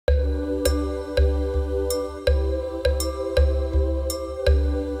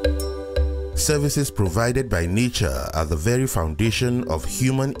services provided by nature are the very foundation of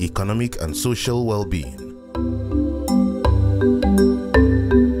human economic and social well-being.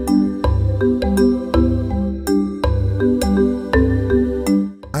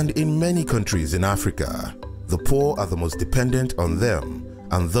 And in many countries in Africa, the poor are the most dependent on them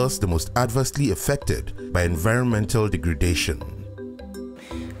and thus the most adversely affected by environmental degradation.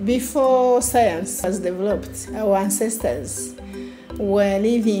 Before science was developed, our ancestors were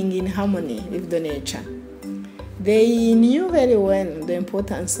living in harmony with the nature. They knew very well the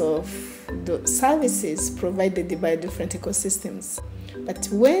importance of the services provided by different ecosystems. But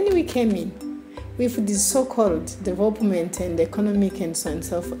when we came in with this so-called development and economic and so on and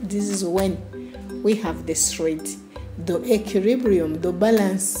so forth, this is when we have destroyed the equilibrium, the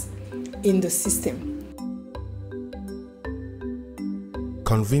balance in the system.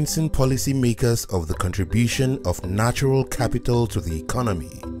 Convincing policymakers of the contribution of natural capital to the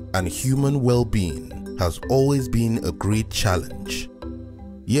economy and human well-being has always been a great challenge.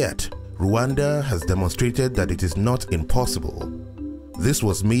 Yet, Rwanda has demonstrated that it is not impossible. This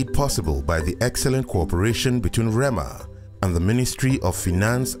was made possible by the excellent cooperation between REMA and the Ministry of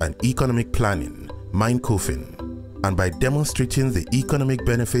Finance and Economic Planning, MINCOFIN, and by demonstrating the economic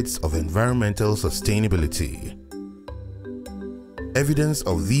benefits of environmental sustainability. Evidence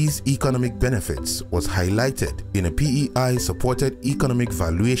of these economic benefits was highlighted in a PEI-supported economic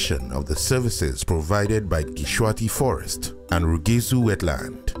valuation of the services provided by Gishwati Forest and Rugezu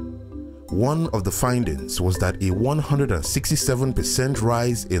wetland. One of the findings was that a 167%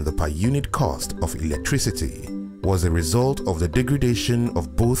 rise in the per-unit cost of electricity was a result of the degradation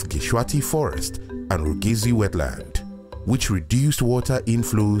of both Gishwati Forest and Rugezi wetland, which reduced water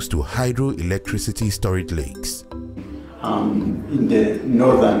inflows to hydroelectricity storage lakes. In the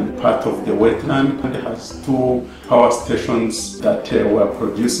northern part of the wetland, it has two power stations that were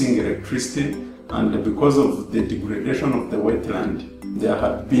producing electricity, and because of the degradation of the wetland, there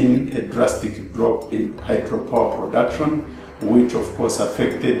had been a drastic drop in hydropower production, which of course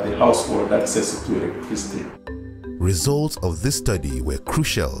affected the household access to electricity. Results of this study were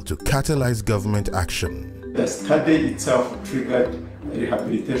crucial to catalyze government action. The study itself triggered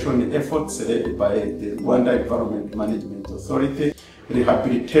rehabilitation efforts led by the Rwanda Environment Management Authority.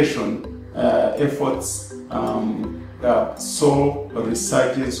 Rehabilitation efforts saw a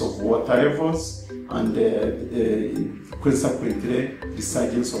resurgence of water levels and consequently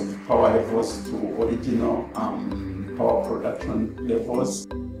resurgence of power levels to original power production levels.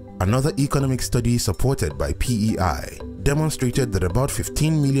 Another economic study supported by PEI demonstrated that about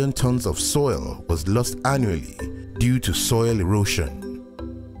 15 million tons of soil was lost annually due to soil erosion.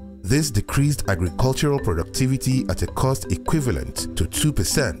 This decreased agricultural productivity at a cost equivalent to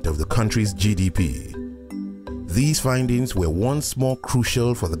 2% of the country's GDP. These findings were once more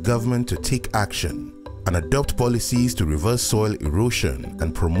crucial for the government to take action and adopt policies to reverse soil erosion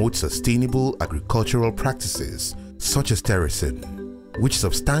and promote sustainable agricultural practices such as terracing, which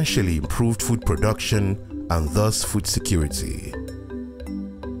substantially improved food production and thus food security.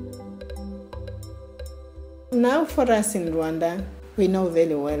 Now for us in Rwanda, we know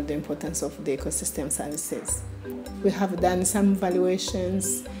very well the importance of the ecosystem services. We have done some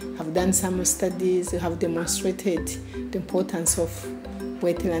evaluations, have done some studies, we have demonstrated the importance of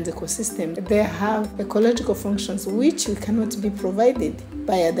wetland ecosystem. They have ecological functions which cannot be provided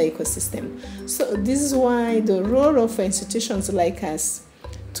by other ecosystems. So this is why the role of institutions like us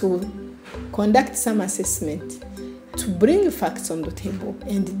to conduct some assessment, to bring facts on the table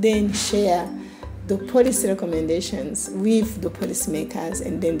and then share the policy recommendations with the policymakers,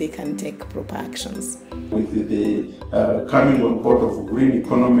 and then they can take proper actions. With the coming on board of green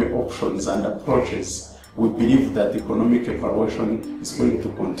economy options and approaches, we believe that economic evaluation is going to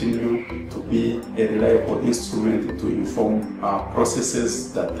continue to be a reliable instrument to inform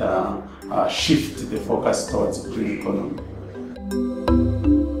processes that shift the focus towards green economy.